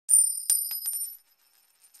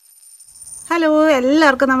Hello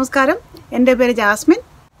എല്ലാവർക്കും നമസ്കാരം. എൻ്റെ പേര് ജാസ്മിൻ.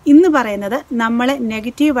 ഇന്ന് പറയുന്നത് നമ്മളെ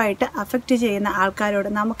നെഗറ്റീവായിട്ട് അഫക്റ്റ് ചെയ്യുന്ന ആൾക്കാരോട്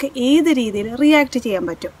നമുക്ക് ഏത് രീതിയിൽ റിയാക്ട് ചെയ്യാൻ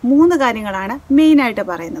പറ്റും 3 കാര്യങ്ങളാണ് മെയിനായിട്ട്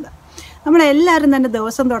പറയുന്നത്. നമ്മളെല്ലാവരും തന്നെ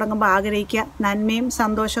ദിവസം തുടങ്ങുമ്പോൾ ആഗ്രഹിക്കുക നന്മയും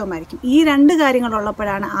സന്തോഷവുമായിരിക്കും. ഈ 2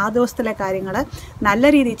 കാര്യങ്ങളുള്ളപ്പോഴാണ് ആ ദിവസത്തിലെ കാര്യങ്ങൾ നല്ല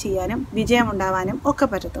രീതിയിൽ ചെയ്യാനും വിജയമുണ്ടാവാനും ഒക്കെ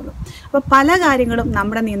പറ്റത്തുള്ളൂ. അപ്പോൾ പല കാര്യങ്ങളും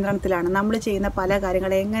നമ്മുടെ നിയന്ത്രണത്തിലാണ്. നമ്മൾ ചെയ്യുന്ന പല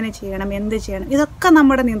കാര്യങ്ങൾ എങ്ങനെ ചെയ്യണം, എന്ത് ചെയ്യണം, ഇതൊക്കെ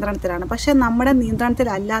നമ്മുടെ നിയന്ത്രണത്തിലാണ്. പക്ഷേ നമ്മുടെ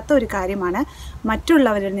നിയന്ത്രണത്തിലല്ലാത്ത ഒരു കാര്യമാണ്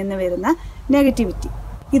മറ്റുള്ളവരിൽ നിന്ന് വരുന്ന നെഗറ്റിവിറ്റി.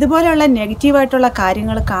 ഇതുപോലെയുള്ള നെഗറ്റീവായിട്ടുള്ള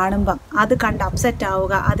കാര്യങ്ങൾ കാണുമ്പം അത് കണ്ട് അപ്സെറ്റ്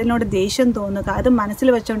ആവുക, അതിനോട് ദേഷ്യം തോന്നുക, അത് മനസ്സിൽ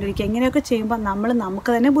വെച്ചുകൊണ്ടിരിക്കുക, ഇങ്ങനെയൊക്കെ ചെയ്യുമ്പോൾ നമുക്ക്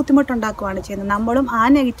തന്നെ ബുദ്ധിമുട്ടുണ്ടാക്കുകയാണ് ചെയ്യുന്നത്. നമ്മളും ആ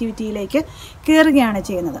നെഗറ്റിവിറ്റിയിലേക്ക് കയറുകയാണ്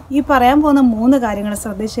ചെയ്യുന്നത്. ഈ പറയാൻ പോകുന്ന 3 കാര്യങ്ങൾ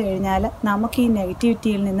ശ്രദ്ധിച്ചു കഴിഞ്ഞാൽ നമുക്ക് ഈ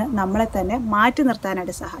നെഗറ്റിവിറ്റിയിൽ നിന്ന് നമ്മളെ തന്നെ മാറ്റി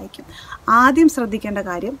നിർത്താനായിട്ട് സഹായിക്കും. ആദ്യം ശ്രദ്ധിക്കേണ്ട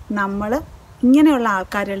കാര്യം നമ്മൾ ഇങ്ങനെയുള്ള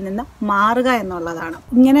ആൾക്കാരിൽ നിന്ന് മാറുക എന്നുള്ളതാണ്.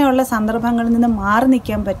 ഇങ്ങനെയുള്ള സന്ദർഭങ്ങളിൽ നിന്ന് മാറി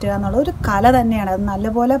നിൽക്കാൻ പറ്റുക എന്നുള്ള ഒരു കല തന്നെയാണ്. അത്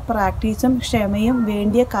നല്ലപോലെ പ്രാക്ടീസും ക്ഷമയും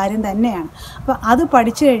വേണ്ടിയ കാര്യം തന്നെയാണ്. അപ്പോൾ അത്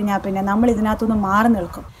പഠിച്ചു കഴിഞ്ഞാൽ പിന്നെ നമ്മൾ ഇതിനകത്തുനിന്ന് മാറി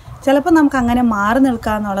നിൽക്കും. ചിലപ്പോൾ നമുക്ക് അങ്ങനെ മാറി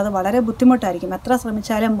നിൽക്കുക എന്നുള്ളത് വളരെ ബുദ്ധിമുട്ടായിരിക്കും. എത്ര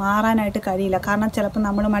ശ്രമിച്ചാലും മാറാനായിട്ട് കഴിയില്ല. കാരണം ചിലപ്പോൾ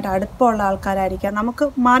നമ്മളുമായിട്ട് അടുപ്പമുള്ള ആൾക്കാരായിരിക്കാം, നമുക്ക്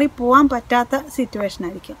മാറിപ്പോകാൻ പറ്റാത്ത സിറ്റുവേഷൻ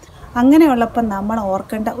ആയിരിക്കും. അങ്ങനെയുള്ളപ്പോൾ നമ്മൾ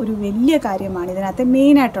ഓർക്കേണ്ട ഒരു വലിയ കാര്യമാണ് ഇതിനകത്ത്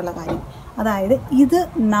മെയിനായിട്ടുള്ള കാര്യം. അതായത് ഇത്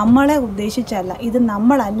നമ്മളെ ഉദ്ദേശിച്ചല്ല, ഇത്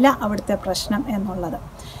നമ്മളല്ല അവിടുത്തെ പ്രശ്നം എന്നുള്ളത്.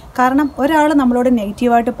 കാരണം ഒരാൾ നമ്മളോട്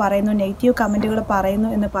നെഗറ്റീവായിട്ട് പറയുന്നു, നെഗറ്റീവ് കമൻറ്റുകൾ പറയുന്നു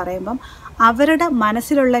എന്ന് പറയുമ്പം അവരുടെ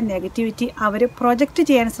മനസ്സിലുള്ള നെഗറ്റിവിറ്റി അവർ പ്രൊജക്റ്റ്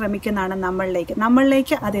ചെയ്യാൻ ശ്രമിക്കുന്നതാണ്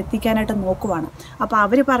നമ്മളിലേക്ക് അത് എത്തിക്കാനായിട്ട് നോക്കുവാണ്. അപ്പോൾ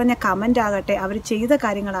അവർ പറഞ്ഞ കമൻ്റ് ആകട്ടെ, അവർ ചെയ്ത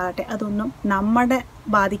കാര്യങ്ങളാകട്ടെ, അതൊന്നും നമ്മുടെ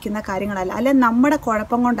ബാധിക്കുന്ന കാര്യങ്ങളല്ല, അല്ലെ നമ്മുടെ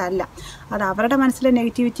കുഴപ്പം കൊണ്ടല്ല, അത് അവരുടെ മനസ്സിലെ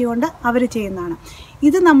നെഗറ്റിവിറ്റി കൊണ്ട് അവർ ചെയ്യുന്നതാണ്.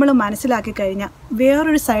 ഇത് നമ്മൾ മനസ്സിലാക്കി കഴിഞ്ഞാൽ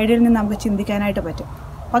വേറൊരു സൈഡിൽ നിന്ന് നമുക്ക് ചിന്തിക്കാനായിട്ട് പറ്റും.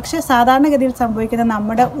 പക്ഷേ സാധാരണഗതിയിൽ സംഭവിക്കുന്ന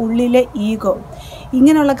നമ്മുടെ ഉള്ളിലെ ഈഗോ,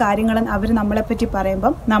 ഇങ്ങനെയുള്ള കാര്യങ്ങൾ അവർ നമ്മളെപ്പറ്റി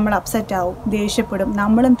പറയുമ്പം നമ്മൾ അപ്സെറ്റ് ആവും, ദേഷ്യപ്പെടും,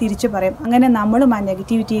 നമ്മളും തിരിച്ചു പറയും. അങ്ങനെ നമ്മളും ആ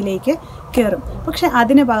നെഗറ്റിവിറ്റിയിലേക്ക് കയറും. പക്ഷെ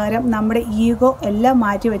അതിന് പകരം നമ്മുടെ ഈഗോ എല്ലാം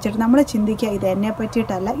മാറ്റി വെച്ചിട്ട് നമ്മൾ ചിന്തിക്കുക ഇത് എന്നെ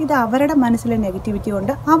പറ്റിയിട്ടല്ല, ഇത് അവരുടെ മനസ്സിലെ നെഗറ്റിവിറ്റി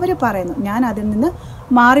കൊണ്ട് അവർ പറയുന്നു, ഞാൻ അതിൽ നിന്ന്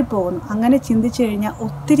മാറിപ്പോകുന്നു. അങ്ങനെ ചിന്തിച്ചു കഴിഞ്ഞാൽ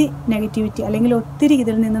ഒത്തിരി നെഗറ്റിവിറ്റി അല്ലെങ്കിൽ ഒത്തിരി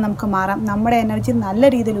ഇതിൽ നിന്ന് നമുക്ക് മാറാം. നമ്മുടെ എനർജി നല്ല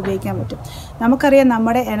രീതിയിൽ ഉപയോഗിക്കാൻ പറ്റും. നമുക്കറിയാം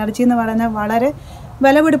നമ്മുടെ എനർജി എന്ന് പറയുന്നത് വളരെ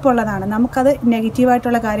വിലപിടിപ്പുള്ളതാണ്. നമുക്കത്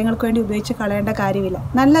നെഗറ്റീവായിട്ടുള്ള കാര്യങ്ങൾക്ക് വേണ്ടി ഉപയോഗിച്ച് കളയേണ്ട കാര്യമില്ല.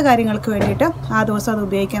 നല്ല കാര്യങ്ങൾക്ക് വേണ്ടിയിട്ട് ആ ദിവസം അത്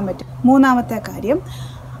ഉപയോഗിക്കാൻ പറ്റും. 3-ാമത്തെ കാര്യം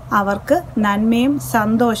അവർക്ക് നന്മയും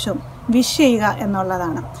സന്തോഷവും വിഷ് ചെയ്യുക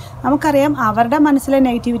എന്നുള്ളതാണ്. നമുക്കറിയാം അവരുടെ മനസ്സിലെ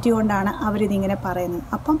നെഗറ്റിവിറ്റി കൊണ്ടാണ് അവരിതിങ്ങനെ പറയുന്നത്.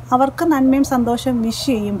 അപ്പം അവർക്ക് നന്മയും സന്തോഷവും വിഷ്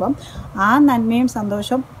ചെയ്യുമ്പം ആ നന്മയും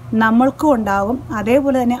സന്തോഷവും നമ്മൾക്കും ഉണ്ടാകും.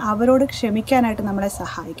 അതേപോലെ തന്നെ അവരോട് ക്ഷമിക്കാനായിട്ട് നമ്മളെ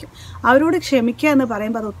സഹായിക്കും. അവരോട് ക്ഷമിക്കുക എന്ന്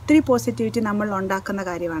പറയുമ്പോൾ അത് ഒത്തിരി പോസിറ്റിവിറ്റി നമ്മൾ ഉണ്ടാക്കുന്ന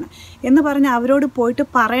കാര്യമാണ്. എന്ന് പറഞ്ഞാൽ അവരോട് പോയിട്ട്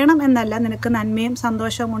പറയണം എന്നല്ല, നിനക്ക് നന്മയും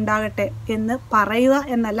സന്തോഷവും ഉണ്ടാകട്ടെ എന്ന് പറയുക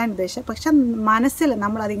എന്നല്ല ഉദ്ദേശം. പക്ഷെ മനസ്സിൽ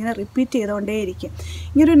നമ്മളതിങ്ങനെ റിപ്പീറ്റ് ചെയ്തുകൊണ്ടേയിരിക്കും.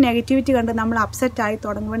 ഇങ്ങനൊരു നെഗറ്റിവിറ്റി കണ്ട് നമ്മൾ അപ്സെറ്റായി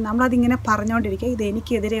തുടങ്ങുമ്പോൾ നമ്മളതിങ്ങനെ പറഞ്ഞുകൊണ്ടിരിക്കുക, ഇത്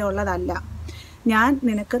എനിക്കെതിരെ ഉള്ളതല്ല, ഞാൻ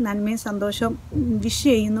നിനക്ക് നന്മയും സന്തോഷവും വിഷ്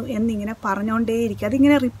ചെയ്യുന്നു എന്നിങ്ങനെ പറഞ്ഞുകൊണ്ടേയിരിക്കുക.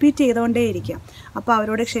 അതിങ്ങനെ റിപ്പീറ്റ് ചെയ്തുകൊണ്ടേയിരിക്കുക. അപ്പോൾ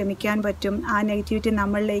അവരോട് ക്ഷമിക്കാൻ പറ്റും. ആ നെഗറ്റിവിറ്റി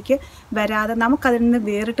നമ്മളിലേക്ക് വരാതെ നമുക്കതിൽ നിന്ന്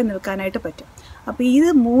വേറിട്ട് നിൽക്കാനായിട്ട് പറ്റും. അപ്പോൾ ഇത്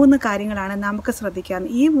 3 കാര്യങ്ങളാണ് നമുക്ക് ശ്രദ്ധിക്കാം.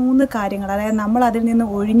 ഈ 3 കാര്യങ്ങൾ, അതായത് നമ്മൾ അതിൽ നിന്ന്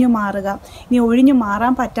ഒഴിഞ്ഞു മാറുക. ഇനി ഒഴിഞ്ഞു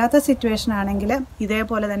മാറാൻ പറ്റാത്ത സിറ്റുവേഷൻ ആണെങ്കിൽ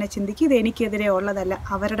ഇതേപോലെ തന്നെ ചിന്തിക്കുക, ഇത് എനിക്കെതിരെ ഉള്ളതല്ല,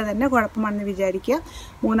 അവരുടെ തന്നെ കുഴപ്പമാണെന്ന് വിചാരിക്കുക.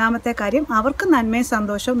 3-ാമത്തെ കാര്യം അവർക്ക് നന്മയും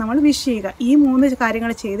സന്തോഷവും നമ്മൾ വിഷ് ചെയ്യുക. ഈ 3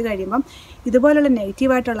 കാര്യങ്ങൾ ചെയ്ത് കഴിയുമ്പം ഇതുപോലുള്ള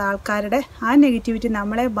നെഗറ്റീവായിട്ടുള്ള ആൾക്കാരുടെ ആ നെഗറ്റിവിറ്റി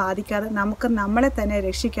നമ്മളെ ബാധിക്കാതെ നമുക്ക് നമ്മളെ തന്നെ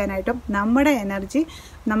രക്ഷിക്കാനായിട്ടും നമ്മുടെ എനർജി,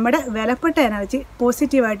 നമ്മുടെ വിലപ്പെട്ട എനർജി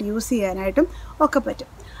പോസിറ്റീവായിട്ട് യൂസ് ചെയ്യാനായിട്ടും ഒക്കെ പറ്റും.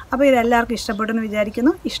 അപ്പോൾ ഇതെല്ലാവർക്കും ഇഷ്ടപ്പെട്ടെന്ന്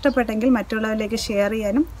വിചാരിക്കുന്നു. ഇഷ്ടപ്പെട്ടെങ്കിൽ മറ്റുള്ളവരിലേക്ക് ഷെയർ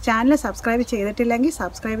ചെയ്യാനും, ചാനൽ സബ്സ്ക്രൈബ് ചെയ്തിട്ടില്ലെങ്കിൽ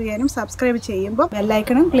സബ്സ്ക്രൈബ് ചെയ്യാനും, സബ്സ്ക്രൈബ് ചെയ്യുമ്പോൾ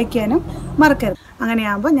ബെല്ലൈക്കണും ക്ലിക്ക് ചെയ്യാനും മറക്കരുത്.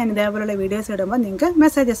 അങ്ങനെയാകുമ്പോൾ ഞാൻ ഇതേപോലുള്ള വീഡിയോസ് ഇടുമ്പോൾ നിങ്ങൾക്ക്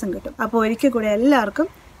മെസ്സേജസും കിട്ടും. അപ്പോൾ ഒരിക്കൽ കൂടി എല്ലാവർക്കും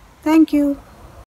താങ്ക് യു.